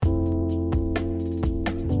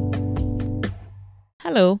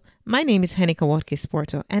Hello, my name is Henika Watkins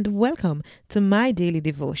Porto, and welcome to My Daily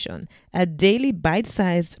Devotion, a daily bite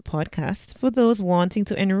sized podcast for those wanting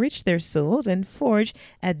to enrich their souls and forge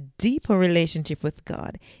a deeper relationship with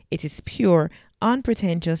God. It is pure,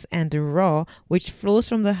 unpretentious, and raw, which flows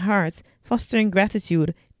from the heart, fostering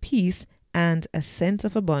gratitude, peace, and a sense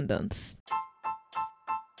of abundance.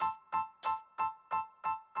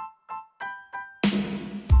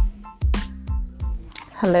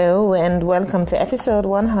 Hello, and welcome to episode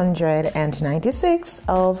 196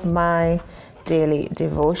 of my daily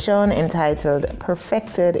devotion entitled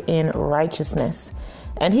Perfected in Righteousness.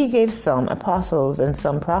 And he gave some apostles and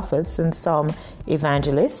some prophets and some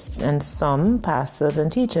evangelists and some pastors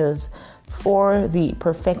and teachers for the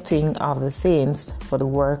perfecting of the saints, for the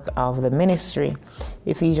work of the ministry.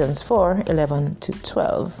 Ephesians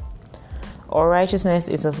 4:11-12. Our righteousness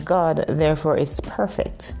is of God, therefore it's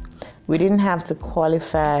perfect. We didn't have to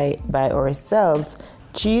qualify by ourselves.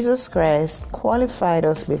 Jesus Christ qualified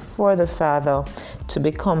us before the Father to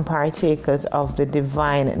become partakers of the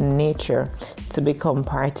divine nature, to become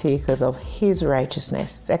partakers of his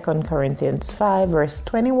righteousness. 2 Corinthians 5 verse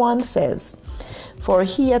 21 says, "For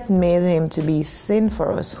he hath made him to be sin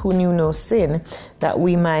for us, who knew no sin, that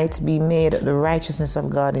we might be made the righteousness of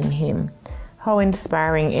God in him." How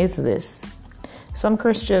inspiring is this? Some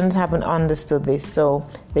Christians haven't understood this, so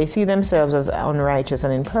they see themselves as unrighteous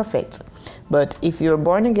and imperfect. But if you're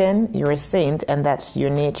born again, you're a saint, and that's your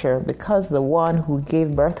nature, because the one who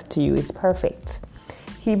gave birth to you is perfect.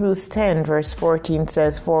 Hebrews 10 verse 14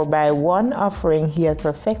 says, "For by one offering he hath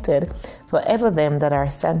perfected forever them that are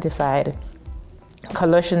sanctified."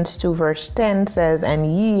 Colossians 2 verse 10 says, "And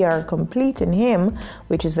ye are complete in him,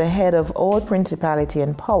 which is the head of all principality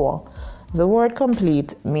and power." The word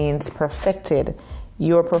complete means perfected.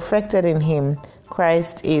 You're perfected in him.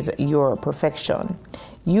 Christ is your perfection.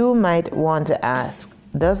 You might want to ask,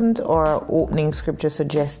 doesn't our opening scripture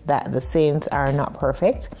suggest that the saints are not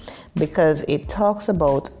perfect? Because it talks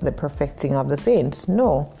about the perfecting of the saints.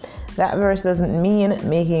 No, that verse doesn't mean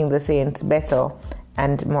making the saints better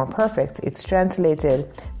and more perfect. It's translated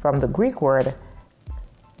from the Greek word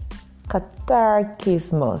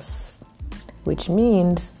katarkismos, which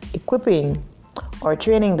means equipping or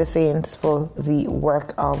training the saints for the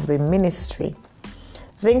work of the ministry.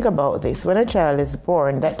 Think about this. When a child is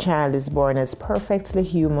born, that child is born as perfectly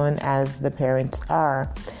human as the parents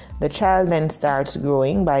are. The child then starts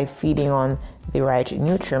growing by feeding on the right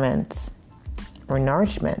nutriments or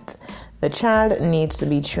nourishment. The child needs to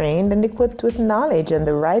be trained and equipped with knowledge and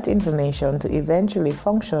the right information to eventually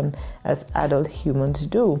function as adult humans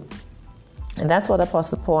do. And that's what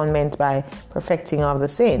Apostle Paul meant by perfecting of the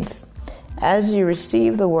saints. As you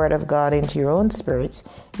receive the word of God into your own spirit,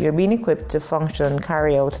 you're being equipped to function,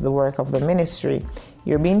 carry out the work of the ministry.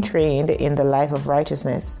 You're being trained in the life of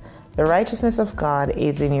righteousness. The righteousness of God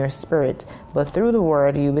is in your spirit, but through the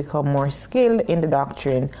word you become more skilled in the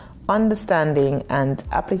doctrine, understanding, and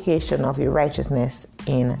application of your righteousness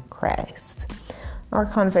in Christ. Our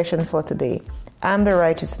confession for today. I'm the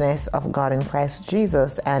righteousness of God in Christ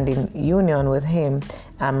Jesus, and in union with him,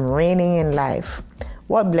 I'm reigning in life.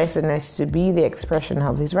 What blessedness to be the expression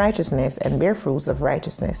of his righteousness and bear fruits of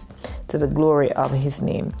righteousness to the glory of his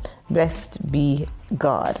name. Blessed be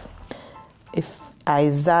God. If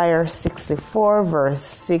Isaiah 64 verse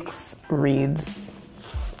 6 reads,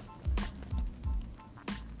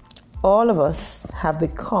 "All of us have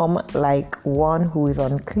become like one who is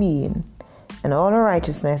unclean, and all our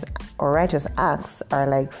righteousness or righteous acts are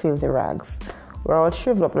like filthy rags. We're all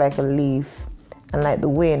shriveled up like a leaf, and like the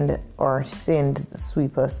wind our sins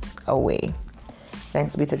sweep us away."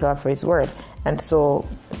 Thanks be to God for his word. And so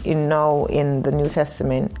in the New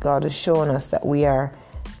Testament, God has shown us that we are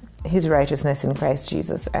his righteousness in Christ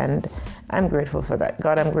Jesus. And I'm grateful for that.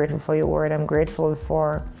 God, I'm grateful for your word. I'm grateful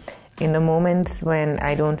for in the moments when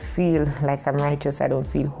I don't feel like I'm righteous, I don't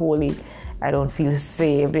feel holy, I don't feel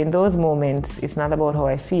saved. In those moments, it's not about how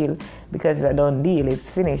I feel, because I don't deal. It's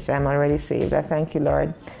finished. I'm already saved. I thank you,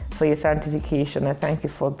 Lord, for your sanctification. I thank you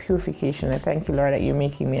for purification. I thank you, Lord, that you're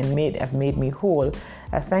making me and have made me whole.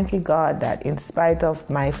 I thank you, God, that in spite of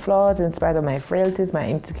my flaws, in spite of my frailties, my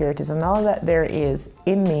insecurities, and all that there is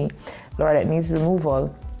in me, Lord, that needs removal,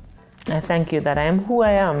 I thank you that I am who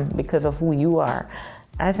I am because of who you are.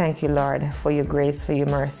 I thank you, Lord, for your grace, for your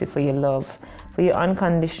mercy, for your love, for your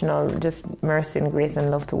unconditional just mercy and grace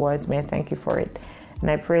and love towards me. I thank you for it.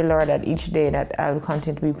 And I pray, Lord, that each day that I will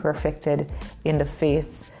continue to be perfected in the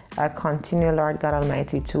faith. I continue, Lord God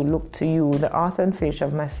Almighty, to look to you, the author and finisher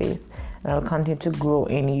of my faith. And I'll continue to grow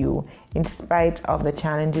in you in spite of the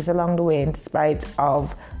challenges along the way, in spite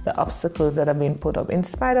of the obstacles that have been put up. In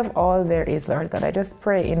spite of all there is, Lord God, I just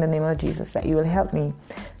pray in the name of Jesus that you will help me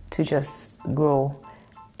to just grow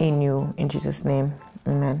in you. In Jesus' name,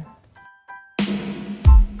 amen.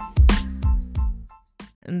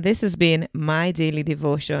 This has been my daily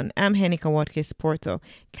devotion. I'm Henika Watkins Porto.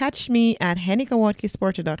 Catch me at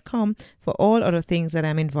henikawatkinsporto.com for all other things that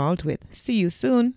I'm involved with. See you soon.